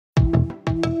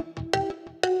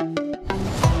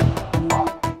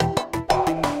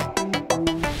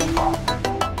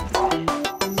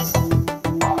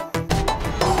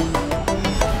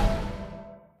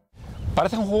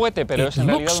It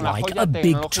looks like a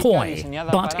big toy,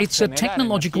 but it's a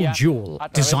technological jewel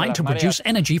designed to produce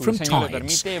energy from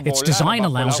tides. Its design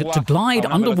allows it to glide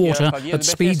underwater at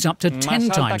speeds up to 10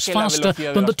 times faster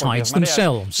than the tides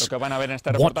themselves.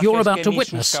 What you're about to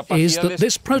witness is that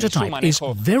this prototype is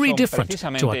very different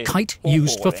to a kite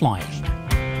used for flying.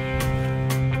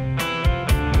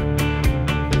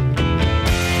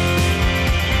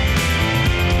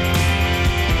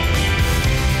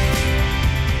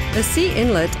 The sea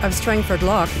inlet of Strangford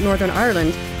Lough, Northern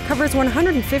Ireland, covers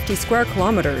 150 square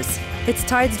kilometres. Its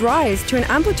tides rise to an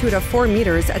amplitude of 4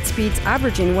 metres at speeds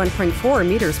averaging 1.4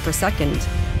 metres per second.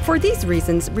 For these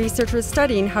reasons, researchers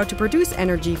studying how to produce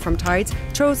energy from tides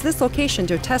chose this location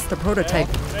to test the prototype.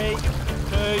 3, 2,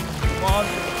 1.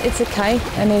 It's a kite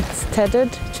and it's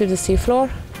tethered to the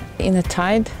seafloor. In a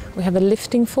tide, we have a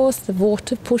lifting force, the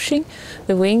water pushing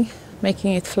the wing,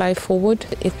 making it fly forward.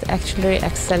 It actually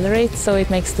accelerates, so it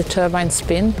makes the turbine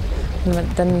spin. And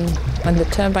then when the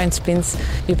turbine spins,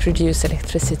 you produce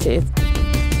electricity.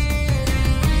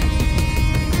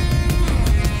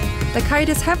 The kite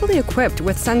is heavily equipped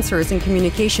with sensors and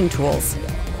communication tools.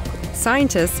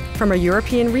 Scientists from a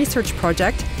European research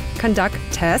project conduct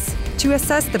tests to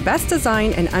assess the best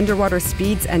design and underwater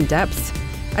speeds and depths,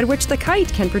 at which the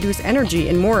kite can produce energy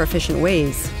in more efficient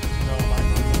ways.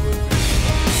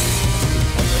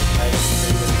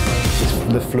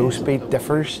 The flow speed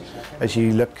differs as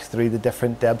you look through the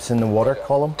different depths in the water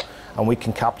column, and we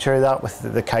can capture that with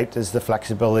the kite as the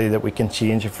flexibility that we can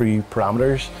change a few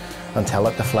parameters and tell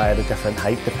it to fly at a different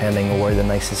height depending on where the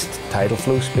nicest tidal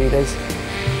flow speed is.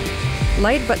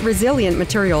 Light but resilient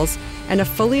materials and a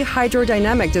fully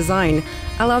hydrodynamic design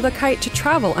allow the kite to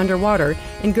travel underwater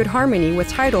in good harmony with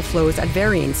tidal flows at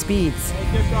varying speeds.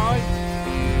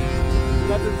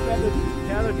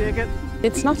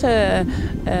 It's not an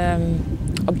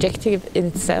objective in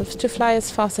itself to fly as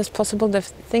fast as possible. The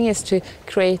thing is to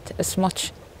create as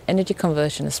much energy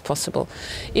conversion as possible.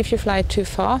 If you fly too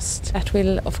fast, that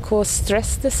will of course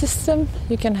stress the system.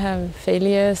 You can have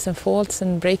failures and faults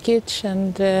and breakage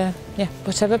and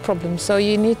whatever problems. So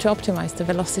you need to optimize the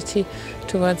velocity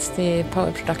towards the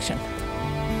power production.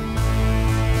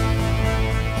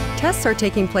 Tests are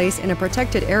taking place in a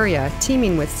protected area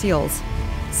teeming with seals.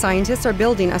 Scientists are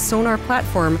building a sonar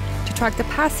platform to track the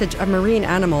passage of marine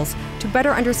animals to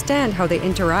better understand how they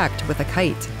interact with a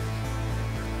kite.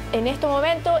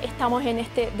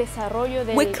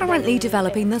 We're currently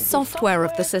developing the software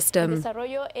of the system.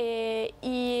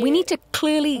 We need to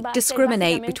clearly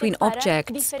discriminate between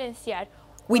objects.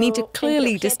 We need to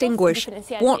clearly distinguish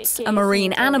what's a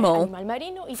marine animal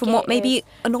from what may be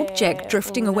an object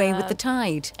drifting away with the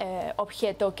tide.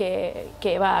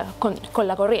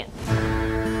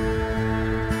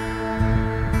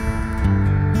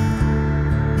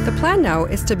 The plan now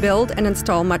is to build and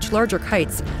install much larger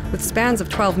kites with spans of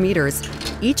 12 meters,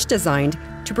 each designed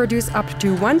to produce up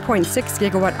to 1.6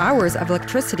 gigawatt hours of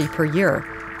electricity per year.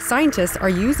 Scientists are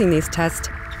using these tests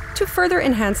to further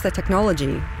enhance the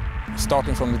technology.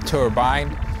 Starting from the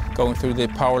turbine, going through the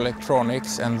power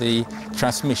electronics and the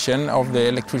transmission of the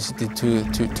electricity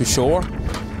to shore.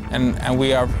 And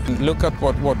we are look at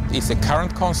what is the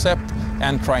current concept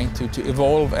and trying to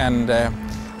evolve and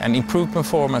improve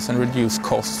performance and reduce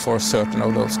costs for certain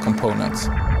of those components.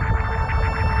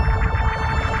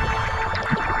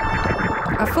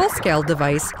 A full-scale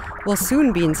device will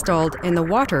soon be installed in the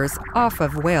waters off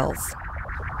of Wales.